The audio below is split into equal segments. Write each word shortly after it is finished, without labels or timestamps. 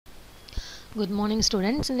Good morning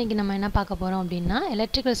students. இன்னைக்கு நம்ம என்ன பார்க்க போறோம் அப்படினா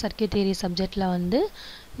electrical circuit theory subjectல வந்து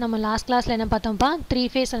நம்ம லாஸ்ட் கிளாஸ்ல என்ன பார்த்தோம்ப்பா 3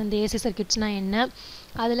 phase and AC circuitsனா என்ன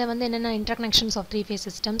அதுல வந்து என்னென்ன interconnections of 3 phase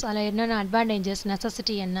systems அதுல என்னென்ன advantages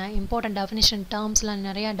necessity என்ன important definition termsல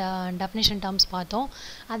நிறைய definition terms பார்த்தோம்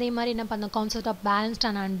அதே மாதிரி என்ன பார்த்தோம் concept of balanced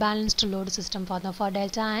and unbalanced load system பார்த்தோம் for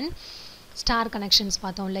delta and star connections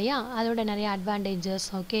பார்த்தோம் இல்லையா அதோட நிறைய அட்வான்டேஜஸ்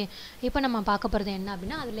ஓகே இப்போ நம்ம பார்க்க போகிறது என்ன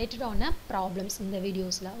அப்படின்னா அது ரிலேட்டடான ப்ராப்ளம்ஸ் இந்த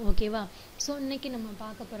வீடியோஸில் ஓகேவா ஸோ இன்றைக்கி நம்ம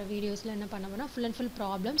பார்க்க போகிற வீடியோஸில் என்ன பண்ண போனால் full and full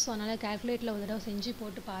problems so அதனால் கேல்குலேட்டில் ஒரு தடவை செஞ்சு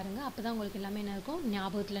போட்டு பாருங்கள் அப்போ தான் உங்களுக்கு எல்லாமே என்ன இருக்கும்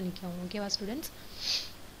ஞாபகத்தில் நிற்கும் ஓகேவா ஸ்டூடெண்ட்ஸ்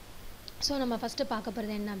ஸோ நம்ம ஃபஸ்ட்டு பார்க்க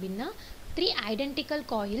போகிறது என்ன அப்படின்னா 3 identical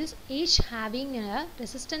coils each having a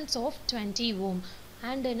resistance of 20 ohm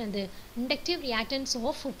and another inductive reactance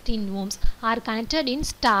of 15 ohms are connected in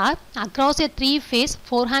star across a 3-phase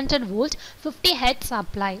 400 volt 50 hertz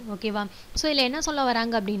supply ஓகேவா ஸோ இதில் என்ன சொல்ல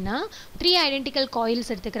வராங்க அப்படின்னா 3 identical coils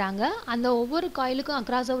எடுத்துக்கிறாங்க அந்த ஒவ்வொரு காயிலுக்கும்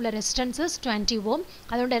அக்ராஸ் உள்ள ரெசிஸ்டன்சஸ் 20 ohm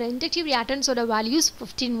அதோட inductive reactanceோட வேல்யூஸ்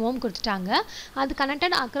 15 ohm கொடுத்துட்டாங்க அது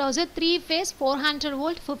connected across 3-phase 400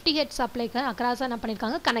 volt 50 hertz சப்ளைக்கு அக்ராஸாக என்ன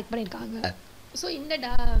பண்ணியிருக்காங்க கனெக்ட் பண்ணியிருக்காங்க ஸோ இந்த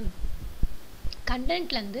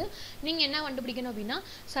கண்டென்ட்லேருந்து நீங்கள் என்ன கண்டுபிடிக்கணும் அப்படின்னா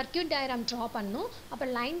சர்க்யூட் டயக்ராம் ட்ரா பண்ணணும் அப்போ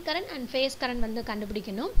line current and face current வந்து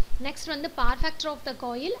கண்டுபிடிக்கணும் நெக்ஸ்ட் வந்து power factor of the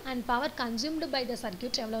coil and power consumed by the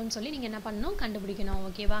circuit எவ்வளோன்னு சொல்லி நீங்கள் என்ன பண்ணணும் கண்டுபிடிக்கணும்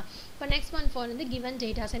ஓகேவா இப்போ நெக்ஸ்ட் ஒன் ஃபார் வந்து கிவன்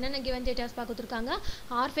டேட்டாஸ் என்னென்ன கிவன் டேட்டாஸ் பார்த்துருக்காங்க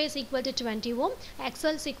R face equal to 20 ohm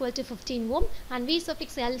XLs equal to 15 ohm and we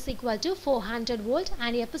suffix else equal to 400 volt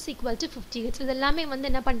and FS equal to 50 hertz இது எல்லாமே வந்து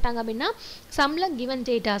என்ன பண்ணிட்டாங்க அப்படின்னா சம்ல கிவன்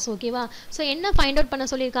டேட்டாஸ் ஓகேவா ஸோ என்ன ஃபைண்ட் அவுட் பண்ண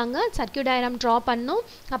சொல்லியிருக்காங்க சர்க்யூட் டயக்ராம் ட்ரா பண்ணணும்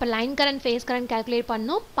அப்போ line current face current calculate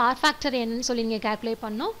பண்ணணும் பவர் ஃபேக்டர் என்னன்னு சொல்லி நீங்கள் கால்குலேட்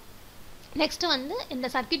பண்ணணும் நெக்ஸ்ட் வந்து இந்த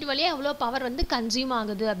சர்க்யூட் வழியாக எவ்வளோ பவர் வந்து கன்சியூம்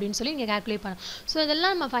ஆகுது அப்படின்னு சொல்லி நீங்கள் கால்குலேட் பண்ணணும் ஸோ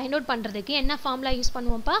இதெல்லாம் நம்ம ஃபைண்ட் அவுட் பண்ணுறதுக்கு என்ன formula use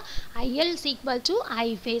பண்ணுவோம்ப்பா IL equal to I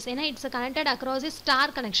face ஏன்னா it's connected across A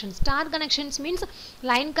star connections means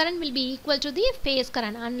line current will be equal to the face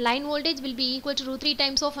current and line voltage will be equal to 3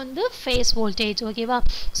 times of வந்து face voltage ஓகேவா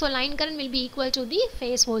so line current will be equal to the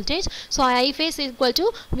face voltage so I face equal to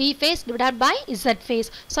we face divide by Z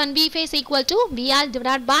face so and we face equal to VR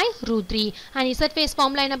divide by √3 and Z face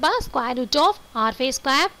formula என்னப்பா square root of r phase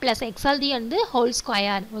square plus xld and the whole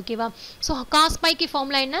square ஓகேவா so cos pi की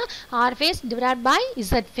formula என்ன r phase divided by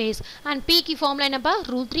z phase and p की formula என்னப்பா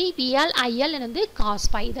 √3 pl il and cos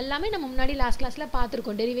pi இதெல்லாமே நம்ம முன்னாடி last கிளாஸ்ல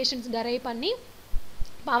பார்த்திருக்கோம் டெரிவேஷன்ஸ் டெரைவ் பண்ணி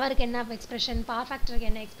பவருக்கு என்ன எக்ஸ்பிரஷன் பவர் ஃபேக்டருக்கு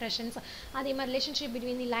என்ன எக்ஸ்பிரஷன்ஸ் அதே மாதிரி relationship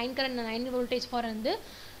between the line current and line voltage for வந்து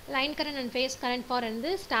line current and phase current for வந்து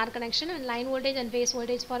star connection and line voltage and phase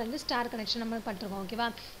voltage for வந்து star connection நம்ம பட்டிருக்கோம் ஓகேவா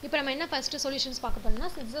இப்போ நம்ம என்ன ஃபர்ஸ்ட் சொல்யூஷன்ஸ் பார்க்க போறோம்னா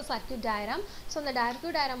this is a circuit diagram so இந்த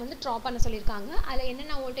circuit diagram வந்து draw பண்ண சொல்லிருக்காங்க அதுல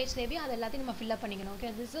என்னென்ன வோல்டேஜ் தேவையோ அது எல்லாத்தையும் நம்ம fill up பண்ணிக்கணும் okay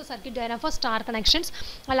this is a circuit diagram for star connections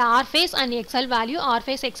அதுல r phase and xl value r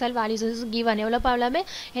phase xl values is given எவ்வளவு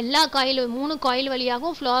எல்லா காயில் மூணு காயில்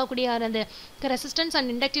வழியாகவும் flow ஆகக்கூடிய அந்த resistance and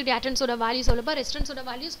inductive reactance ஓட values எவ்வளவு resistance ஓட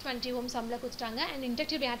values 20 ohm சம்ல கொடுத்தாங்க and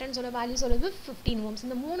inductive reactance ஓட values எவ்வளவு 15 ohms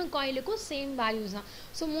இந்த மூணு காயிலுக்கும் சேம் வேல்யூஸ் தான்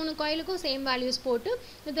ஸோ மூணு காயிலுக்கும் சேம் வேல்யூஸ் போட்டு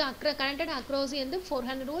இது கனெக்டட் அக்ராஸ் வந்து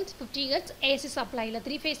 400 volts 50 hertz AC சப்ளைல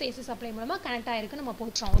 3 phase AC supply மூலமா கனெக்ட் ஆயிருக்கு நம்ம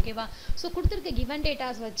போட்றோம் ஓகேவா ஸோ கொடுத்துருக்க கிவன்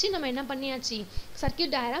டேட்டாஸ் வச்சு நம்ம என்ன பண்ணியாச்சு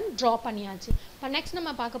சர்க்யூட் டயக்ராம் ட்ரா பண்ணியாச்சு இப்போ நெக்ஸ்ட்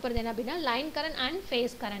நம்ம பார்க்க போகிறது என்ன அப்படின்னா line current and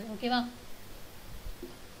face current ஓகேவா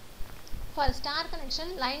For star connection,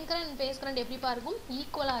 line current and phase current எப்படி இருக்கும்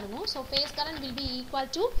ஈக்குவலா இருக்கும் so phase current will be equal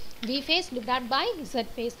to V phase divided by Z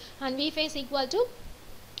phase and V phase equal to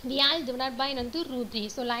VL divided by √3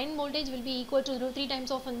 so line voltage will be equal to √3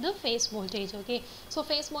 times of the phase voltage okay so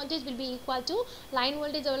phase voltage will be equal to line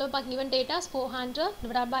voltage எவ்வளவு given data 400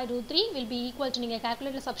 divided by √3 will be equal to நீங்க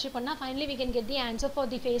calculator substitute பண்ணா finally we can get the answer for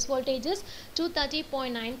the phase voltage is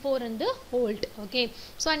 230.94 in the volt okay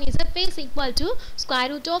so and Z phase equal to square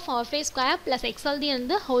root of r phase square plus xld and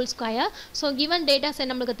the whole square so given data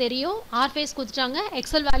நமக்கு தெரியும் r phase கொடுத்தாங்க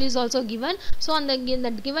xl value is also given so அந்த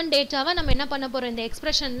given data-வை நம்ம என்ன பண்ண போறோம் இந்த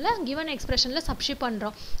expression given expression la substitute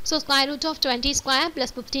பண்றோம் so square root of 20 square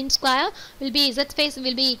plus 15 square will be z phase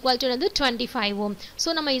will be equal to 25 ohm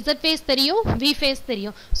so நம்ம z phase தெரியும் v phase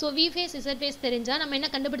தெரியும் so v phase z phase தெரிஞ்சா நம்ம என்ன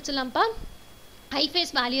கண்டுபிடிச்சலாம்ப்பா I phase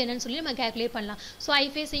value என்னன்னு சொல்லி நம்ம calculate பண்ணலாம் so I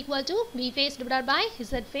phase equal to V phase divided by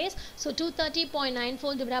Z phase so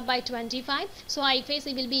 230.94 divided by 25 so I phase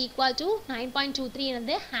will be equal to 9.23 in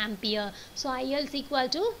the ampere so IL is equal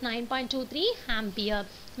to 9.23 ampere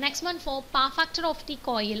next one for power factor of the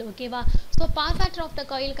coil okay va so so power factor of the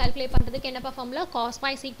coil calculate பண்ணுறதுக்கு என்னப்பா formula cos phi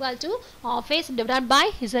is equal to R phase divided by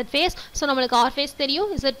Z phase. So நம்மளுக்கு R phase தெரியும்,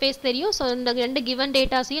 Z phase தெரியும். So இந்த ரெண்டு given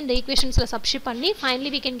datasையும் இந்த ஈக்குவேஷன்ஸில் substitute பண்ணி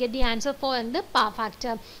finally we can get the answer for the power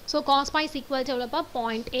factor. So cos phi is equal to எவ்வளோப்பா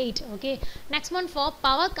 0.8. Okay, next one for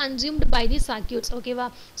power consumed by the circuits. ஓகேவா,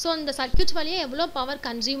 so இந்த circuits வழியாக எவ்வளோ power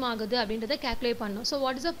consume ஆகுது அப்படின்றத calculate பண்ணணும். So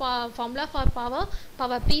what is the formula for power?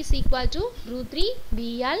 Power P is equal to √3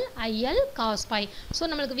 VL IL cos phi. So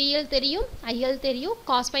நம்மளுக்கு VL தெரியும், IL தெரியும்,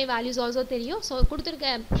 cos phi வேல்யூஸ் ஆல்சோ தெரியும். ஸோ கொடுத்துருக்க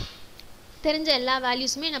தெரிஞ்ச எல்லா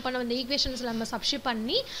வேல்யூஸுமே என்ன பண்ண இந்த ஈக்குவேஷன்ஸில் நம்ம சப்ஸ்டிட்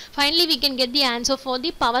பண்ணி finally we can get the answer for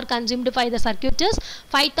the power consumed by the circuit is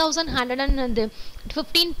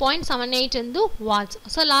 5115.78 watts.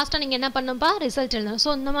 So லாஸ்ட்டாக நீங்கள் என்ன பண்ணணும்ப்பா ரிசல்ட் எழுதணும். ஸோ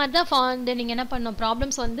இந்த மாதிரி தான் நீங்கள் என்ன பண்ணணும்,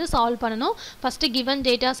 ப்ராப்ளம்ஸ் வந்து சால்வ் பண்ணணும். ஃபஸ்ட்டு கிவன்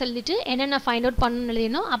டேட்டாஸ் எழுதிட்டு என்னென்ன ஃபைண்ட் அவுட் பண்ணணும்னு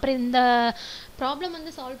எழுதணும். அப்புறம் இந்த ப்ராப்ளம்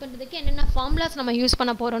வந்து சால்வ் பண்ணுறதுக்கு என்னென்ன ஃபார்முலாஸ் நம்ம யூஸ்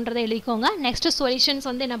பண்ண போகிறோன்றதை எழுதிக்கோங்க. நெக்ஸ்ட்டு சொல்யூஷன்ஸ்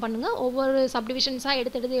வந்து என்ன பண்ணுங்கள், ஒவ்வொரு சப்டிவிஷன்ஸாக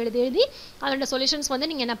எழுதி அதோட சொல்யூஷன்ஸ் வந்து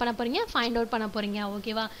நீங்கள் என்ன பண்ண போகிறீங்க, ஃபைண்ட் அவுட் பண்ண போகிறீங்க.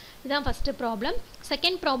 ஓகேவா, இதுதான் ஃபஸ்ட்டு ப்ராப்ளம்.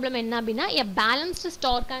 செகண்ட் ப்ராப்ளம் என்ன அப்படின்னா, எ பேலன்ஸ்டு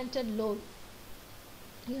ஸ்டார் கனெக்டட் லோட்.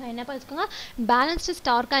 என்ன பார்த்துக்கோங்க, balanced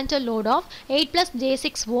star connected load of 8 plus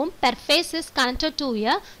j6 ohm per phase is connected to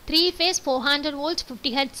a 3-phase 400 volts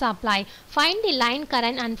 50 hertz supply. Find the line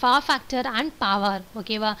current and power factor and power.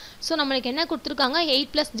 ஓகேவா, so நம்மளுக்கு என்ன கொடுத்துருக்காங்க, 8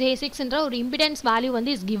 plus j6ன்ற ஒரு impedance value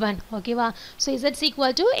வந்து is given. ஓகேவா, so Z is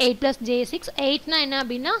equal to 8 plus j6. 8னா என்ன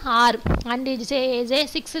அப்படின்னா R and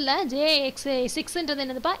j6ல் j6ன்றது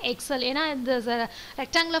என்னதுப்பா XL. ஏன்னா இந்த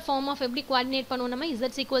ரெக்டாங்குலர் ஃபார்ம் ஆஃப் எப்படி கோஆர்டினேட் பண்ணுவோம் நம்ம, Z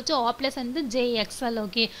is equal to R plus and JXL.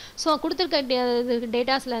 Okay, so கொடுத்துருக்க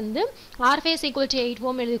டேட்டாஸ்லேருந்து ஆர் ஃபேஸ் ஈக்குவல் டு 8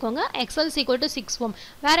 ஓம் எழுதிக்கோங்க, எக்ஸ்எல் ஈக்குவல் டு 6 ஓம்.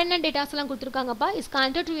 வேறு என்ன டேட்டாஸ்லாம் கொடுத்துருக்காங்கப்பா, இஸ்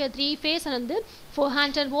கனெக்டட் டு 3 phase வந்து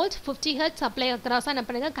 400 volts 50 hertz சப்ளை அக்ராஸாக என்ன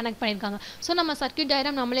பண்ணுங்க கனெக்ட் பண்ணியிருக்காங்க. ஸோ நம்ம சர்க்யூட்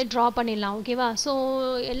டயக்ராம் நம்மளே ட்ரா பண்ணிடலாம். ஓகேவா, ஸோ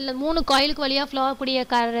எல்லா 3 காயிலுக்கு வழியாக ஃப்ளோ ஆகக்கூடிய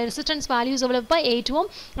resistance values எவ்வளோப்பா 8 Om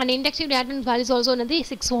and inductive reactance values also வந்து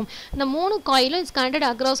 6 ஓம். இந்த 3 காயிலும் is connected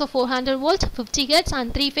across of 400 volts 50 hertz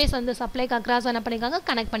and 3 phase அந்த சப்ளைக்கு அக்ராஸ் என்ன பண்ணியிருக்காங்க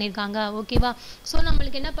கனெக்ட் பண்ணியிருக்காங்க. ஓகேவா, ஸோ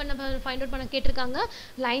நம்மளுக்கு என்ன பண்ண ஃபைண்ட் அவுட் பண்ண கேட்டிருக்காங்க,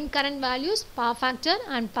 line current values, power factor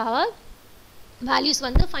and power values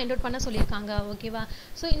வந்து ஃபைண்ட் அவுட் பண்ண சொல்லியிருக்காங்க. ஓகேவா,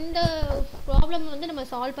 ஸோ இந்த ப்ராப்ளம் வந்து நம்ம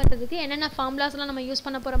சால்வ் பண்ணுறதுக்கு என்னென்ன ஃபார்முலாஸ்லாம் நம்ம யூஸ்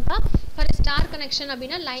பண்ண போகிறோம்ப்பா. ஃபார் ஸ்டார் கனெக்ஷன்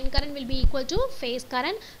அப்படின்னா line current will be equal to face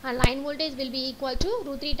current and line voltage will be equal to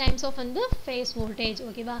 √3 times of வந்து ஃபேஸ் வோல்டேஜ்.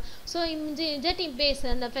 ஓகேவா, ஸோ ஜெட் இம்பேஸ்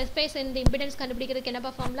அந்த ஃபேஸ் பேஸ் இந்த இம்பிடன்ஸ் கண்டுபிடிக்கிறதுக்கு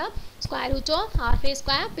என்னப்பா formula, square root of R face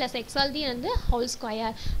square plus எக்ஸ்எல்டி வந்து whole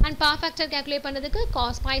square. And power factor calculate பண்ணுறதுக்கு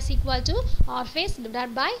cos phi is equal to R phase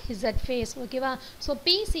divided by Z phase. ஓகேவா, so P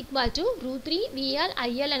is equal to √3 VL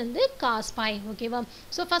IL வந்து cos phi. ஓகேவா,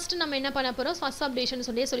 so first நம்ம என்ன பண்ண போகிறோம், first subdivision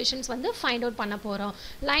சொல்லி சொல்யூஷன்ஸ் வந்து ஃபைண்ட் அவுட் பண்ண போகிறோம்.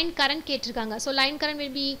 லைன் கரண்ட் கேட்டிருக்காங்க. So line current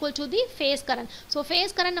will be equal to the face current. So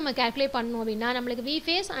face current நம்ம கேல்குலேட் பண்ணணும் அப்படின்னா நம்மளுக்கு V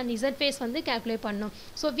phase and Z phase வந்து கேல்குலேட் பண்ணணும்.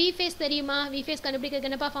 ஸோ V phase தெரியுமா, V phase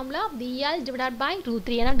கண்டுபிடிக்கிறதுக்கு என்னப்பா ஃபார்முலா, VL divided by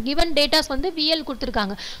 √3. ஏன்னா கிவன் டேட்டாஸ் வந்து VL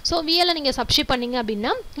கொடுத்துருக்காங்க. ஸோ VL நீங்கள் சப்ஸ்டிட் பண்ணீங்க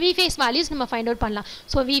அப்படின்னா V phase வேல்யூஸ் நம்ம ஃபைண்ட் அவுட் பண்ணலாம்.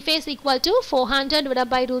 So V phase equal to 400 divided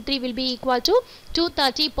by √3 will be equal to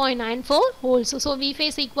 230.94 volts. So V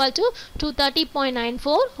phase equal to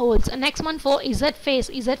 230.94 volts. Next one for Z phase.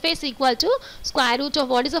 Z phase equal to square root of,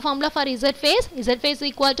 what is the formula for Z phase? Z phase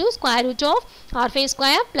equal to square root of R phase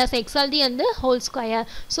square plus XLD and the whole square.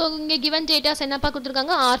 So இங்கே given data என்னப்பா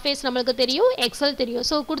கொடுத்துருக்காங்க, R phase நம்மளுக்கு தெரியும், XL தெரியும்.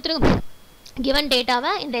 So கொடுத்துருங்க given data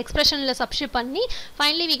இந்த expressionல substitute பண்ணி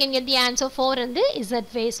finally we can get the answer for the Z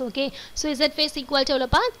phase. Okay, so Z phase equal to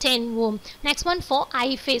 10 ohm. Next one for I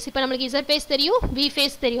phase. இப்போ நமக்கு Z phase தெரியும், V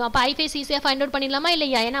phase தெரியும். அப்போ I phase ஈஸியாக find out பண்ணிடலாமா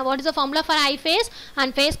இல்லையா? ஏன்னா what is the formula for I phase and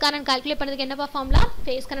phase current calculate பண்ணதுக்கு என்னப்பா formula?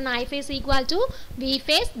 Phase current I phase equal to V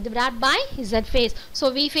phase divided by Z phase.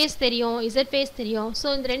 So V phase தெரியும், Z phase தெரியும். So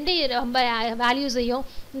இந்த ரெண்டு values-ஐயும்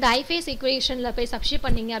இந்த I phase equationல போய் substitute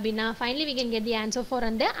பண்ணீங்க அப்படின்னா finally we can get the answer for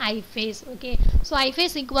the I phase. Okay, so I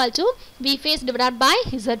phase equal to V phase divided by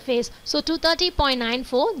Z phase. So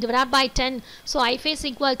 230.94 divided by 10. So I phase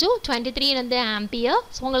equal to 23 in the ampere.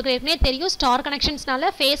 So உங்களுக்கு ஏற்கனவே தெரியும் star connectionsனால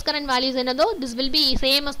phase current values என்னதோ this will be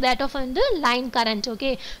same as that of the line current.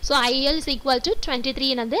 Okay, so IL is equal to 23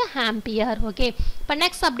 in the ampere. Okay, இப்போ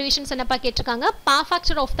next subdivisions என்னப்பா கேட்டிருக்காங்க, power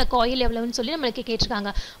factor of the coil எவ்வளவுன்னு சொல்லி நம்மளுக்கு கேட்டிருக்காங்க.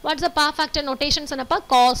 What's the power factor notations என்னப்பா,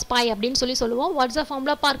 cos pi அப்படின்னு சொல்லி சொல்லுவோம். What's the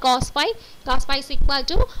formula for cos pi? Cos pi is equal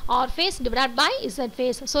to R phase divided by Z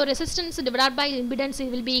phase. So resistance divided by impedance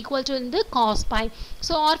will be equal to the cos pi.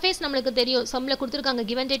 So R phase நம்மளுக்கு தெரியும், சம்ல கொடுத்திருக்காங்க,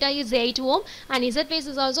 given data is 8 ohm and Z phase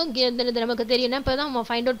is also நமக்கு தெரியும். இப்போ தான் நம்ம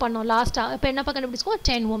find out பண்ணோம் லாஸ்டா. இப்போ என்னப்பா கண்டுபிடிச்சோம்,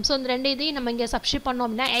 10 ohm. So இந்த ரெண்டு இதையும் நம்ம இங்கே சப்ஸ்டிட் பண்ணோம்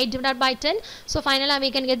அப்படின்னா 8 divided by 10. So finally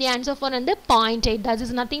we can get the answer for the 0.8. That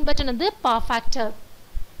is nothing but another power factor.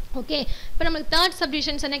 Okay இப்போ நமக்கு தேர்ட்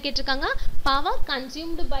சப்டிவிஷன்ஸ் என்ன கேட்டிருக்காங்க பவர்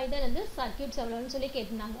கன்சியூம்டு பை த வந்து சர்க்யூட்ஸ் எவ்வளோன்னு சொல்லி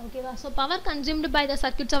கேட்டிருந்தாங்க ஓகேவா so power consumed by the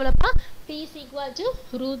circuits எவ்வளோப்பா P is equal to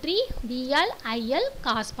 √3 VL IL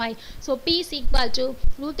cos pi. So P is equal to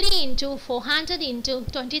 √3 into 400 into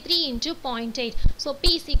 23 into 0.8. So P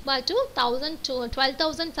is equal to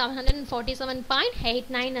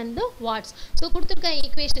 12,747.89 and the watts. So கொடுத்திருக்க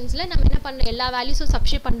ஈக்குவேஷன்ஸில் நம்ம என்ன பண்ண எல்லா வேல்யூஸும்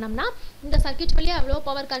substitute பண்ணோம்னா இந்த circuit வழியாக எவ்வளோ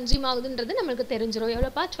power consume ஆகுதுன்றது நம்மளுக்கு தெரிஞ்சிடும்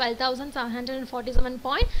எவ்வளோப்பா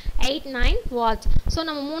 12,747.89 watts. ஸோ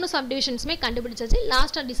நம்ம 3 சப்டிவிஷன்ஸுமே கண்டுபிடிச்சாச்சு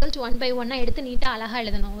லாஸ்ட்டாக ரிசல்ட் 1 by 1 எடுத்து நீட்டாக அழகாக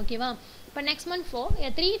எழுதணும் ஓகேவா இப்போ next one for a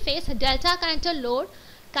 3-phase delta connector load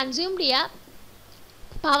consumed a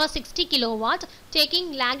power 60 kilowatt taking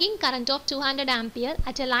lagging current of 200 ampere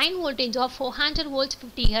at a line voltage of 400 volts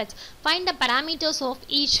 50 hertz. Find the parameters of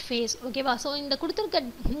each phase. Okay va. So இந்த கொடுத்திருக்க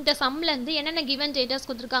இந்த சம்ல இருந்து என்னென்ன given datas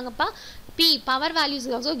கொடுத்திருக்காங்கப்பா P power values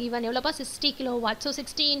is also given எவ்வளவுப்பா 60 kilowatt. So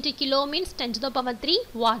 60 into kilo means 10 to the power 3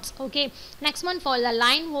 watts. Okay. Next one for the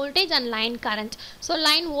line voltage and line current. So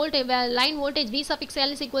line voltage V suffix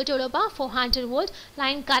L is equal to எவ்வளவுப்பா 400 volt.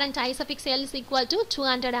 Line current I suffix L is equal to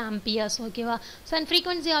 200 amperes. Okay va. So and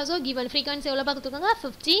frequency also given. Frequency எவ்வளவுப்பா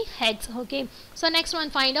 50 hertz. Okay. So next one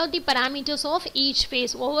find out the parameters of each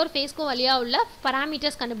phase. Over phase को வழியா உள்ள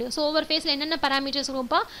parameters கண்டுபிடிங்க. So over phase ல என்னென்ன parameters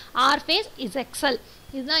இருக்கும்ப்பா R phase is XL.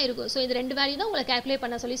 இதுதான் இருக்கும். So இது ரெண்டு வேல்யூ தான் உங்களை கேல்குலேட்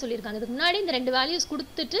பண்ண சொல்லியிருக்காங்க. இதுக்கு முன்னாடி இந்த ரெண்டு வேல்யூஸ்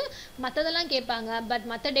கொடுத்துட்டு மற்றதெல்லாம் கேட்பாங்க. பட்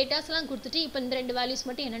மற்ற டேட்டாஸ்லாம் கொடுத்துட்டு இப்போ இந்த ரெண்டு வேல்யூஸ்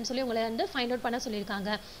மட்டும் என்னன்னு சொல்லி உங்களை வந்து ஃபைண்ட் அவுட் பண்ண சொல்லியிருக்காங்க.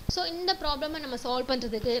 ஸோ இந்த ப்ராப்ளமை நம்ம சால்வ்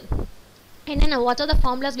பண்ணுறதுக்கு என்னென்ன what are the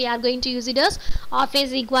formulas we are going to use it as R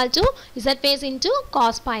phase equal to Z phase into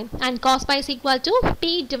cos pi and cos pi is equal to P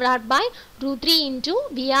divided by √3 into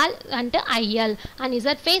VL and IL and Z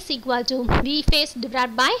phase equal to V phase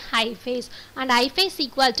divided by I phase and I phase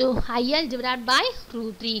equal to IL divided by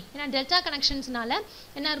 √3. ஏன்னா delta கனெக்ஷன்ஸ்னால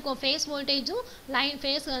என்ன இருக்கும் phase voltage line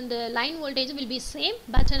phase and the line voltage will be same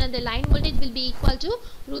but the line voltage will be equal to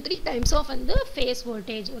 √3 times of the phase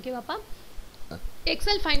voltage. Okay பாப்பா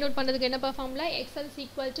XL find out பண்றதுக்கு என்ன formula XL is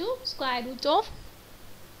equal to square root of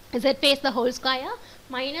Z phase the whole square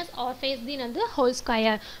minus R phase the whole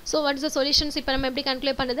square. So what is the solutions இப்போ நம்ம எப்படி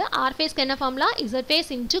calculate பண்றது R phase க்கு என்ன formula Z phase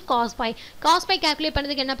into cos pi. Cos pi calculate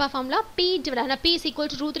பண்றதுக்கு என்ன formula P divided P is equal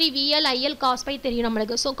to √3 VL IL cos pi தெரியும்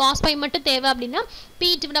நமக்கு. So cos pi மட்டும் தேவை அப்படினா P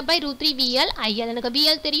divided by √3 VL IL. எனக்கு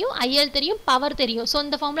VL தெரியும் IL தெரியும் பவர் தெரியும். So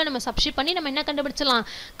இந்த formula நம்ம சப்ஸ்டிட்யூட் பண்ணி நம்ம என்ன கண்டுபிடிச்சலாம்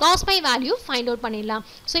cos pi value find out பண்ணிடலாம்.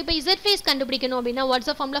 So இப்போ Z phase கண்டுபிடிக்கணும் அப்படினா what's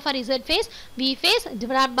the formula for Z phase V phase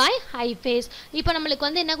divided by I phase. இப்போ நமக்கு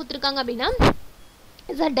வந்து என்ன கொடுத்திருக்காங்க அப்படினா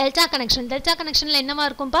is a delta connection. Delta connection ல என்னவா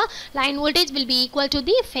இருக்கும்பா line voltage will be equal to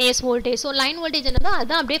the phase voltage. So line voltage என்னதா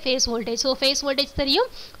அதான் அப்படியே phase voltage. So phase voltage தெரியும்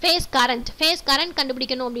phase current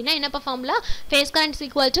கண்டுபிடிக்கணும் அப்படினா என்னப்பா formula phase current is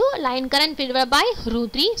equal to line current divided by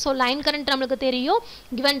 √3. So line current நமக்கு தெரியும்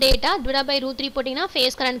given data divided by √3 போடினா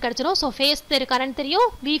phase current கிடைச்சிரும். So phase current தெரியும்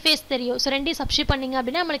V phase தெரியும். So ரெண்டையும் சப்ஸ்டிட்யூட் பண்ணீங்க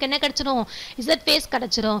அப்படினா நமக்கு என்ன கிடைச்சிரும் Z phase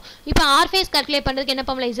கிடைச்சிரும். இப்போ R phase கால்குலேட் பண்றதுக்கு என்ன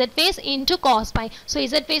formula Z phase into cos pi. So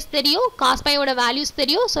Z phase தெரியும் cos pi ஓட values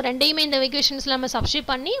தெரியும். So ரெண்டையுமே இந்த equationsல நம்ம சப்ஸ்டிட்யூட்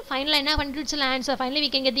பண்ணி ஃபைனலா என்ன கண்டுபிடிச்சலாம் answer finally we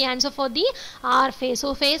can get the answer for the R phase. So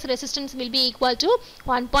phase resistance will be equal to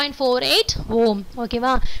 1.48 ohm.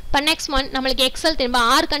 ஓகேவா இப்போ next one நமக்கு XL தெரியும்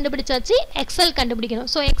R கண்டுபிடிச்சாச்சு XL கண்டுபிடிக்கணும்.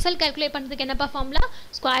 So XL calculate பண்றதுக்கு என்னப்பா formula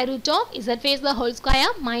square root of Z phase the whole square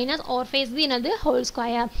minus R phase the whole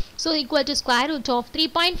square. So equal to square root of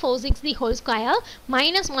 3.46 the whole square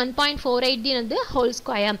minus 1.48 the whole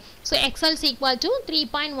square. So XL is equal to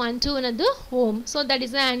 3.12 ohm. So that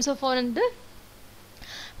is the answer for the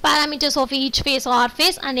parameters of each phase R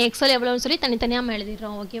phase and XL எவ்வளவுன்னு சொல்லி தனித்தனியா நம்ம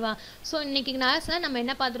எழுதிறோம். ஓகேவா so இன்னைக்கு கிளாஸ்ல நம்ம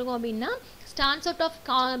என்ன பாத்துறோம் அப்படினா stands out of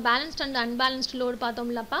balanced and unbalanced load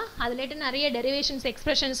பார்த்தோம்லப்பா அதுல நிறைய derivations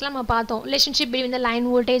expressionsலாம் நம்ம பார்த்தோம் relationship between the line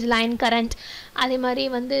voltage line current அதே மாதிரி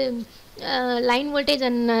வந்து line voltage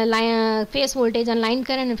and phase voltage and line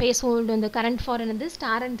current and phase voltage and the current for another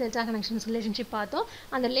star and delta connections relationship பார்த்தோம்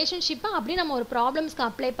அந்த relationship அப்படியே நம்ம ஒரு problemsக்கு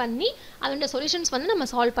அப்ளை பண்ணி அதோட solutions வந்து நம்ம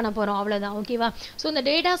சால்வ் பண்ண போறோம் அவ்வளவுதான் ஓகேவா சோ இந்த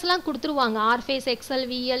டேட்டாஸ்லாம் கொடுத்துருவாங்க R phase XL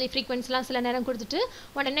VL frequencyலாம் சில நேரம் கொடுத்துட்டு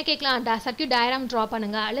உடனே கேட்கலாம் சர்க்யூட் டயகிராம் டிரா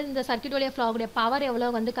பண்ணுங்க அல்லது இந்த சர்க்யூட் வழியா ஃப்ளோ ஆகக்கூடிய பவர்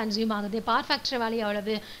எவ்வளவு வந்து கன்சியூம் ஆகுது பவர் ஃபேக்டர் வேல்யூ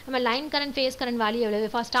எவ்வளவு நம்ம line current phase current value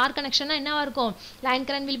எவ்வளவு for star connectionனா என்னவா இருக்கும் line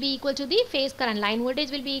current will be equal to the phase current line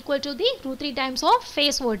voltage will be equal to the √3 times of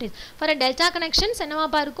phase voltage. For a delta connections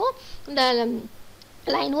என்னவாப்பா இருக்கும் இந்த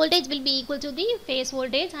line voltage will be equal to the phase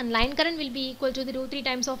voltage and line current will be equal to the √3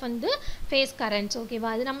 times of the phase currents. ஓகேவா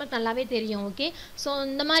அது நமக்கு நல்லாவே தெரியும் okay so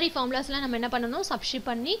இந்த மாதிரி ஃபார்முலாஸ்லாம் நம்ம என்ன பண்ணனும் சப்ஸ்டிட்யூட்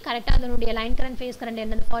பண்ணி கரெக்ட்டா அதனுடைய line current phase current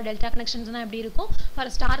என்னது for delta connectionsனா எப்படி இருக்கும் for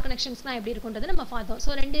star connectionsனா எப்படி இருக்கும்ன்றது நம்ம பார்த்தோம்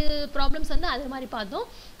சோ ரெண்டு ப்ராப்ளம்ஸ் வந்து அதே மாதிரி பார்த்தோம்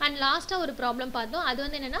and லாஸ்டா ஒரு ப்ராப்ளம் பார்த்தோம் அது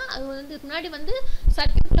வந்து என்னன்னா அது வந்து முன்னாடி வந்து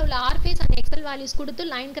சர்க்யூட்டில் உள்ள R face and XL values கொடுத்து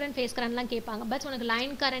லைன் கரண்ட் ஃபேஸ் கரண்ட்லாம் கேட்பாங்க. பட் உனக்கு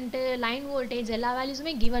லைன் கரண்ட்டு லைன் வோல்டேஜ் எல்லா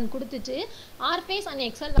வேல்யூஸுமே கிவன் கொடுத்துட்டு R face and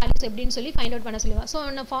XL values எப்படின்னு சொல்லி ஃபைண்ட் அவுட் பண்ண சொல்லுவா. ஸோ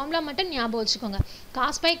அந்த ஃபார்முலா மட்டும் ஞாபகம் வச்சுக்கோங்க.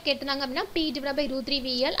 காஸ் பை கேட்டிருந்தாங்க அப்படின்னா P divided by root 3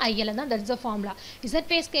 VL IL தான், that's the formula. Z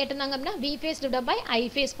face கேட்டிருந்தாங்க அப்படின்னா V face divided by I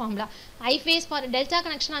face formula. I face for delta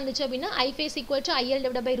connection இருந்துச்சு அப்படின்னா I face equal to IL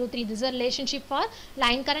divided by root 3. This is relationship for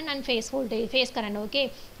line current and face voltage face current. Okay,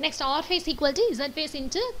 next R face equal to Z face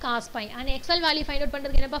into cos by. And XL value find out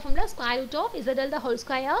பண்ணுறதுக்கு என்னப்பா formula? Square root of ZL the whole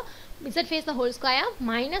square, Z face the whole square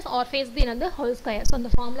minus R face the whole square. So அந்த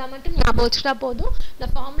formula மட்டும் ஞாபகம் வச்சுட்டா போதும். இந்த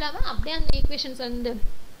ஃபார்முலாவை அப்படியே அந்த ஈக்குவேஷன்ஸ் வந்து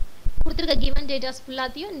கொடுத்துருக்க கிவன் டேட்டாஸ்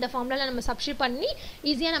ஃபுல்லாத்தையும் இந்த ஃபார்முலாவில் நம்ம சப்ஸ்டிட் பண்ணி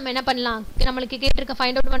ஈஸியாக நம்ம என்ன பண்ணலாம், நம்மளுக்கு கேட்டிருக்க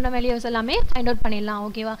ஃபைண்ட் அவுட் பண்ணுற வேல்யூஸ் எல்லாமே ஃபைண்ட் அவுட் பண்ணிடலாம்.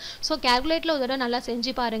 ஓகேவா? ஸோ கேல்குலேட்டில் ஒரு தடவை நல்லா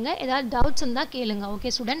செஞ்சு பாருங்கள். ஏதாவது டவுட்ஸ் இருந்தால் கேளுங்க.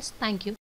 Okay students, thank you.